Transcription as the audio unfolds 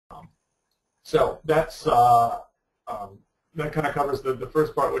So that's that kind of covers the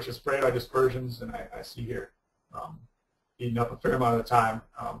first part, which is spray by dispersions, and I see here eating up a fair amount of the time.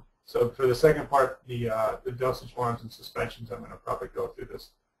 So for the second part, the dosage forms and suspensions, I'm going to probably go through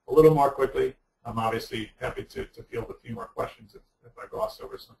this a little more quickly. I'm obviously happy to field a few more questions if I gloss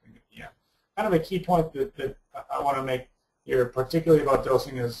over something at the end. Kind of a key point that I want to make here, particularly about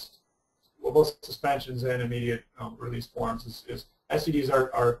dosing, is well, both suspensions and immediate release forms, is SDDs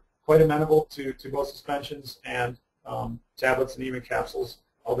are quite amenable to both suspensions and tablets and even capsules,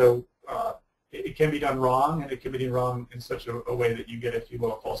 although it can be done wrong, and it can be done wrong in such a way that you get, if you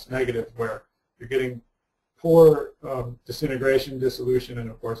will, a false negative, where you're getting poor disintegration, dissolution, and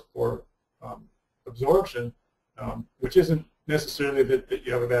of course poor absorption, which isn't necessarily that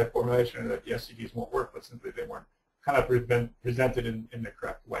you have a bad formulation or that the SDDs won't work, but simply they weren't kind of presented in the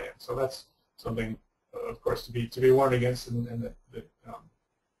correct way. And so that's something, of course, to be warned against, and that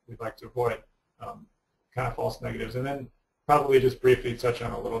we'd like to avoid kind of false negatives. And then probably just briefly touch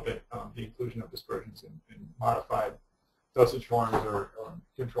on a little bit the inclusion of dispersions in modified dosage forms or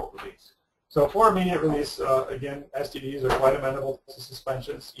controlled release. So for immediate release, again, SDDs are quite amenable to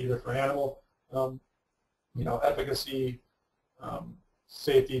suspensions, either for animal, efficacy,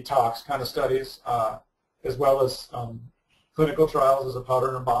 safety, tox kind of studies, as well as clinical trials as a powder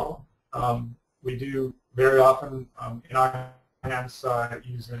in a bottle. We do very often in our hands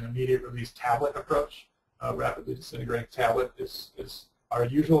use an immediate release tablet approach. Rapidly disintegrating tablet is our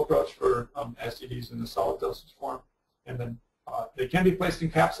usual approach for SDDs in the solid dosage form, and then they can be placed in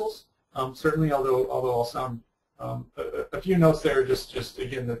capsules. Certainly, although I'll sound a few notes there, just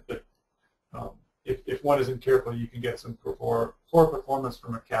again that if one isn't careful, you can get some poor performance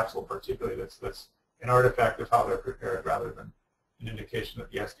from a capsule, particularly that's an artifact of how they're prepared rather than an indication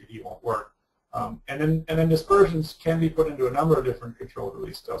that the SDD won't work. And then dispersions can be put into a number of different controlled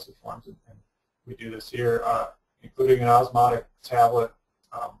release dosage forms, and we do this here, including an osmotic tablet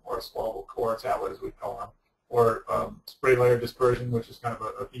or a swallowable core tablet, as we call them, or spray layer dispersion, which is kind of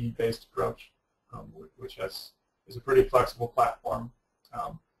a bead-based approach, which is a pretty flexible platform.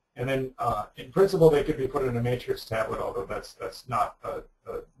 And then, in principle, they could be put in a matrix tablet, although that's not a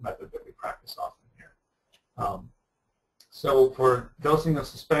method that we practice often here. So for dosing of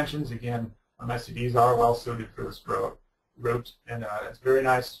suspensions, again, SDDs are well suited for this route, and it's very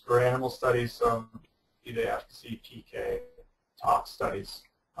nice for animal studies. Either efficacy, PK, tox studies,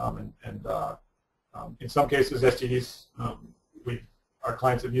 and in some cases, SDDs, our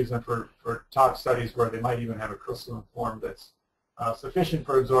clients have used them for tox studies where they might even have a crystalline form that's sufficient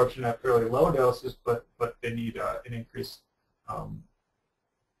for absorption at fairly low doses, but they need an increased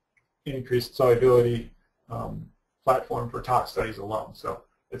solubility platform for tox studies alone. So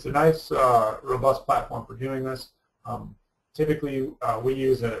it's a nice, robust platform for doing this. Typically, we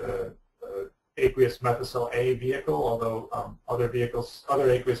use a aqueous methyl A vehicle, although other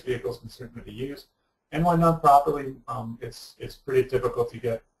aqueous vehicles can certainly be used. And when done properly, it's pretty typical to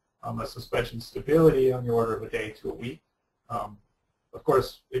get a suspension stability on the order of a day to a week. Of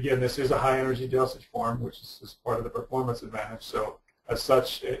course, again, this is a high-energy dosage form, which is part of the performance advantage. So, as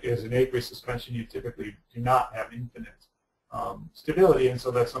such, as an aqueous suspension, you typically do not have infinite stability, and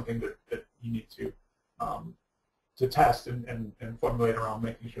so that's something that you need to test and formulate around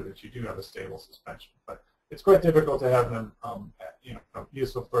making sure that you do have a stable suspension. But it's quite difficult to have them,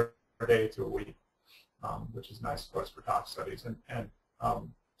 useful for a day to a week, which is nice, of course, for tox studies. And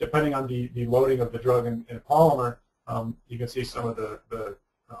depending on the loading of the drug in a polymer, you can see some of the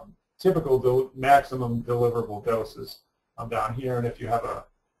typical maximum deliverable doses down here. And if you have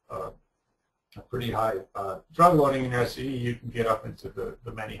a pretty high drug loading in your SDD, you can get up into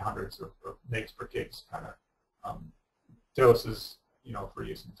the many hundreds of mg per kg kind of doses, for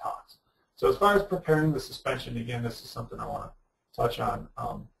use in tox. So as far as preparing the suspension, again, this is something I want to touch on.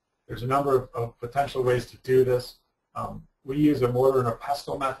 There's a number of potential ways to do this. We use a mortar and a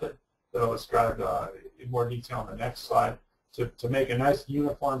pestle method that I'll describe in more detail on the next slide to make a nice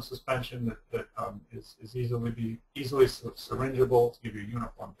uniform suspension that is easily syringeable to give you a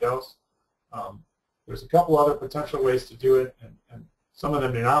uniform dose. There's a couple other potential ways to do it, and some of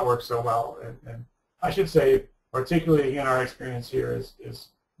them do not work so well. And I should say, particularly again, our experience here is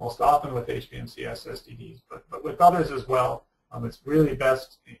most often with HPMCS SDDs, but with others as well. It's really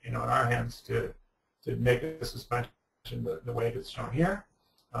best, in our hands to make the suspension the way that's shown here.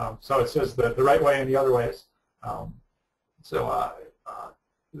 So it says the right way and the other ways. The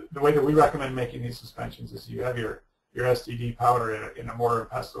way that we recommend making these suspensions is you have your SDD powder in a mortar and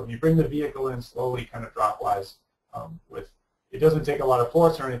pestle, and you bring the vehicle in slowly, kind of dropwise. It doesn't take a lot of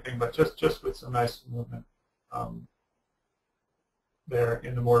force or anything, but just with some nice movement there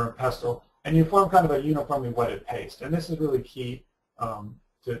in the mortar and pestle. and you form kind of a uniformly wetted paste. And this is really key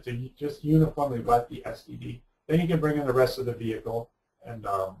to just uniformly wet the SDD. Then you can bring in the rest of the vehicle and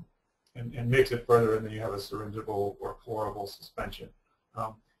mix it further, and then you have a syringeable or pourable suspension.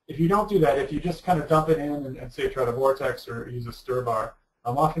 If you don't do that, if you just kind of dump it in and say try to vortex or use a stir bar,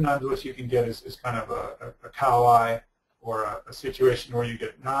 oftentimes what you can get is kind of a cow eye, or a situation where you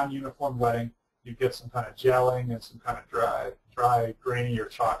get non-uniform wetting, you get some kind of gelling and some kind of dry, grainy or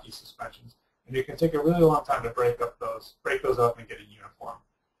chalky suspensions. And it can take a really long time to break those up and get a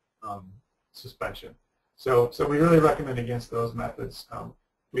uniform suspension. So we really recommend against those methods.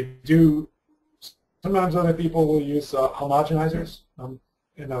 We do, sometimes other people will use homogenizers.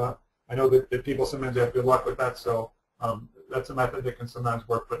 I know that people sometimes have good luck with that, so that's a method that can sometimes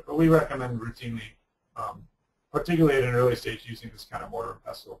work, but we recommend routinely, particularly at an early stage, using this kind of mortar and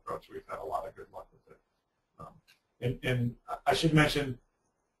pestle approach. We've had a lot of good luck with it. And I should mention,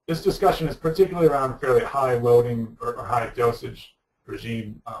 this discussion is particularly around fairly high loading or high dosage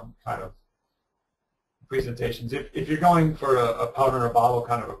regime kind of presentations. If you're going for a powder or bottle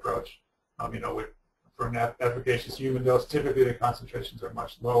kind of approach, for an efficacious human dose, typically the concentrations are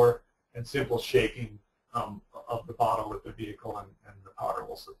much lower, and simple shaking of the bottle with the vehicle and the powder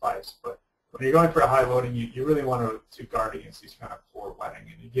will suffice. But when you're going for a high loading, you really want to guard against these kind of poor wetting.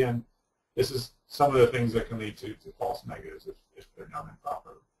 And again, this is some of the things that can lead to false negatives if they're done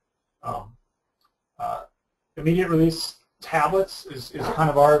improperly. Immediate release tablets is kind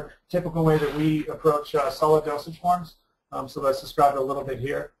of our typical way that we approach solid dosage forms. So let's describe it a little bit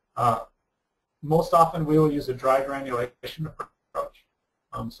here. Most often we will use a dry granulation approach.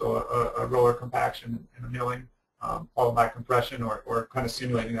 So a roller compaction and a milling, followed by compression or kind of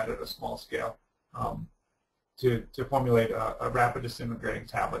simulating that at a small scale to formulate a rapid disintegrating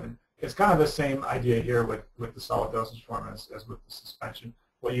tablet. And it's kind of the same idea here with the solid dosage form as with the suspension.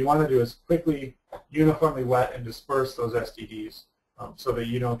 What you want to do is quickly, uniformly wet and disperse those SDDs so that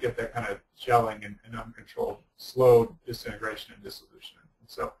you don't get that kind of gelling and uncontrolled, slow disintegration and dissolution. And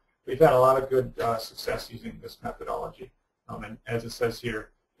so we've had a lot of good success using this methodology. And as it says here,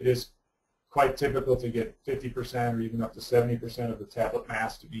 it is quite typical to get 50% or even up to 70% of the tablet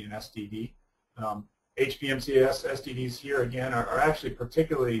mass to be an SDD. HPMCS SDDs here, again, are actually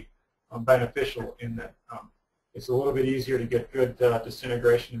particularly beneficial in that it's a little bit easier to get good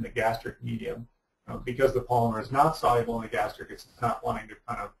disintegration in the gastric medium. Because the polymer is not soluble in the gastric, it's not wanting to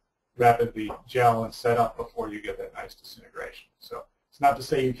kind of rapidly gel and set up before you get that nice disintegration. So it's not to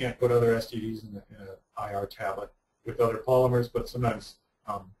say you can't put other SDDs in an IR tablet with other polymers, but sometimes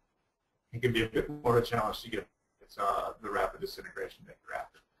it can be a bit more of a challenge to get the rapid disintegration that you're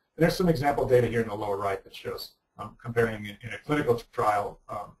after. And there's some example data here in the lower right that shows comparing in a clinical trial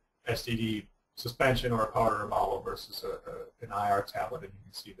SDD suspension or a powder or bottle versus an IR tablet, and you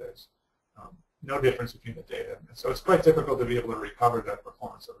can see there's no difference between the data. And so it's quite difficult to be able to recover that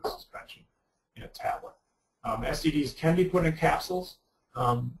performance of the suspension in a tablet. SDDs can be put in capsules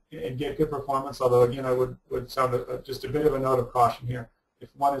and get good performance, although again I would sound just a bit of a note of caution here. If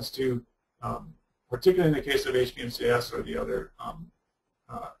one is to, particularly in the case of HPMCS or the other,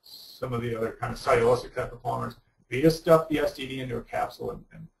 some of the other kind of cellulosic type of polymers, if you just stuff the SDD into a capsule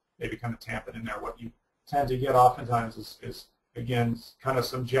and maybe kind of tamp it in there, what you tend to get oftentimes is again, kind of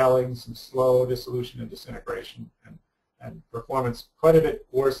some gelling, some slow dissolution and disintegration, and performance quite a bit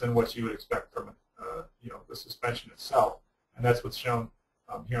worse than what you would expect from the suspension itself. And that's what's shown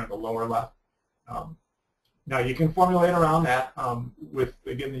here in the lower left. Now you can formulate around that with,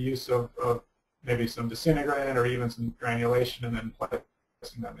 again, the use of maybe some disintegrant or even some granulation, and then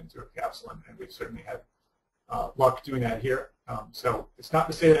placing them into a capsule. And we've certainly had luck doing that here. So it's not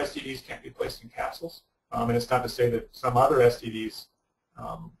to say that SDDs can't be placed in capsules. And it's not to say that some other SDDs,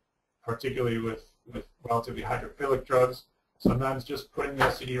 particularly with relatively hydrophilic drugs, sometimes just putting the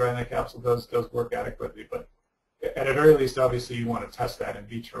SDD right in the capsule does work adequately. But at the very least, obviously, you want to test that in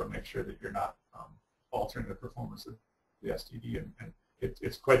vitro and make sure that you're not altering the performance of the SDD. And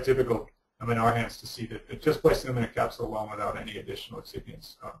it's quite typical in our hands to see that just placing them in a capsule alone without any additional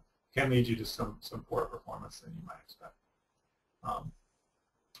excipients can lead you to some poorer performance than you might expect.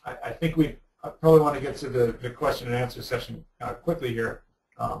 I think I probably want to get to the question and answer session quickly here,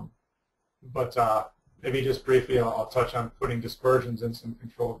 but maybe just briefly I'll touch on putting dispersions in some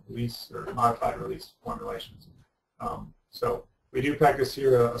controlled release or modified release formulations. So we do practice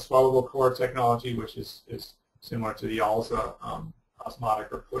here a swallowable core technology, which is similar to the ALSA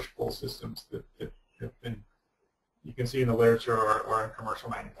osmotic or push-pull systems that have been, you can see in the literature or in commercial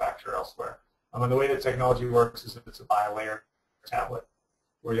manufacture elsewhere. And the way the technology works is that it's a bilayer tablet,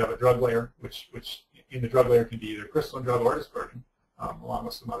 where you have a drug layer, which in the drug layer can be either crystalline drug or dispersion, along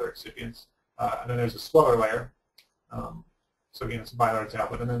with some other excipients. and then there's a sweller layer. So again, it's a bilayer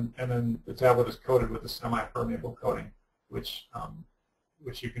tablet, and then the tablet is coated with a semi-permeable coating, which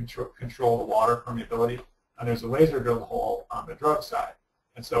you can control the water permeability. And there's a laser drilled hole on the drug side.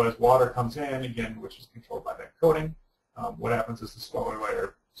 And so as water comes in, again, which is controlled by that coating, what happens is the sweller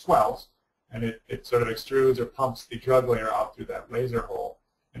layer swells, and it sort of extrudes or pumps the drug layer out through that laser hole.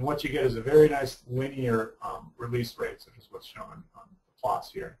 And what you get is a very nice linear release rate, such as what's shown on the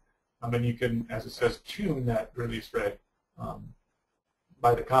plots here. And you can, as it says, tune that release rate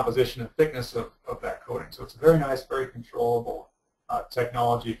by the composition and thickness of that coating. So it's a very nice, very controllable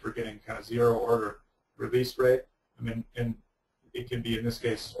technology for getting kind of zero order release rate. I mean, and it can be, in this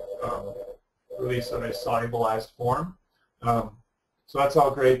case, release of a solubilized form. So that's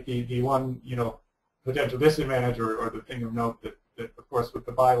all great. The one, potential disadvantage or the thing of note that of course with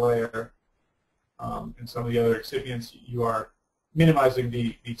the bilayer and some of the other excipients, you are minimizing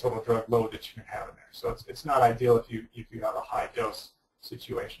the total drug load that you can have in there. So it's not ideal if you have a high dose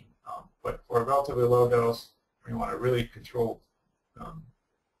situation. But for a relatively low dose, where you want a really controlled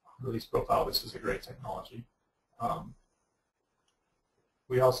release profile, this is a great technology.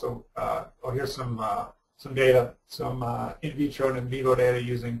 We also, here's some data, some in vitro and in vivo data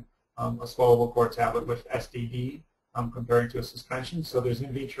using a swallowable core tablet with SDD comparing to a suspension. So there's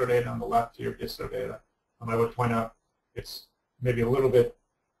in vitro data on the left here, disto data. I would point out it's maybe a little bit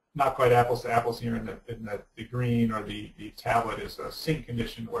not quite apples to apples here in that the green or the tablet is a sink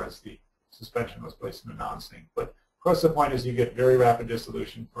condition, whereas the suspension was placed in a non-sink. But of course the point is you get very rapid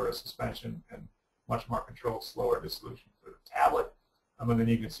dissolution for a suspension and much more controlled, slower dissolution for the tablet. And then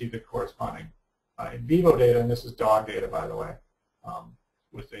you can see the corresponding in vivo data, and this is dog data, by the way,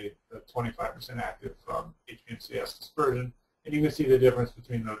 with a 25% active HPMCS dispersion. And you can see the difference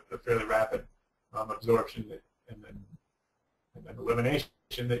between the fairly rapid absorption and then elimination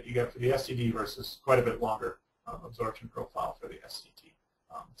that you get for the SDD versus quite a bit longer absorption profile for the SDD.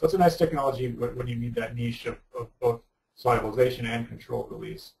 So it's a nice technology when you need that niche of both solubilization and controlled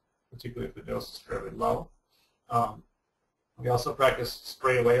release, particularly if the dose is fairly low. We also practice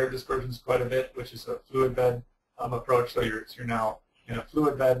spray layer dispersions quite a bit, which is a fluid bed approach. So you're now in a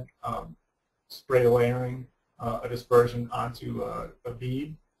fluid bed, spray layering a dispersion onto a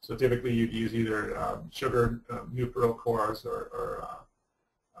bead. So typically you'd use either sugar Nupro cores or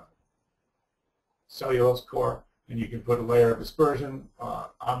cellulose core, and you can put a layer of dispersion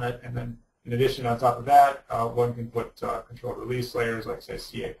on it, and then in addition, on top of that, one can put controlled release layers like, say,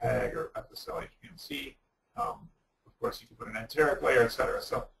 CA-PEG or FSL HPMC. Of course, you can put an enteric layer, et cetera.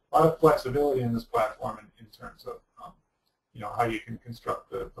 So a lot of flexibility in this platform in terms of how you can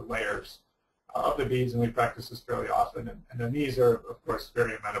construct the layers of the beads, and we practice this fairly often. And then these are, of course,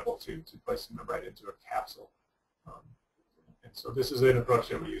 very amenable to placing them right into a capsule. And so this is an approach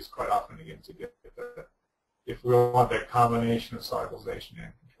that we use quite often, again, to get if we want that combination of solubilization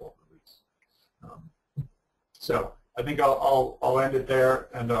and controlled release. So I think I'll end it there.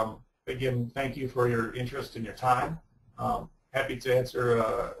 And again, thank you for your interest and your time. Happy to answer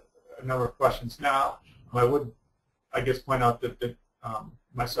a number of questions now. I would, I guess, point out that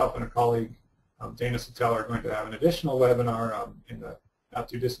myself and a colleague, Dana Sattel, are going to have an additional webinar in the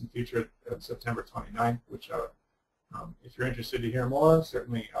not-too-distant future at September 29th, which if you're interested to hear more,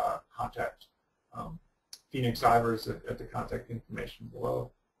 certainly contact Phoenix Ivers at the contact information below.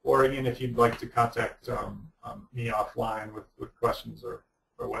 Or again, if you'd like to contact me offline with questions or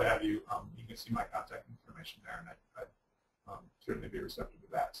what have you, you can see my contact information there, and I'd certainly be receptive to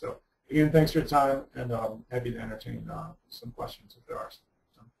that. So again, thanks for your time, and happy to entertain some questions if there are some.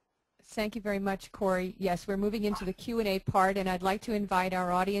 Thank you very much, Corey. Yes, we're moving into the Q&A part, and I'd like to invite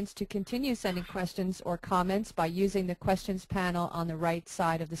our audience to continue sending questions or comments by using the questions panel on the right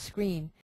side of the screen.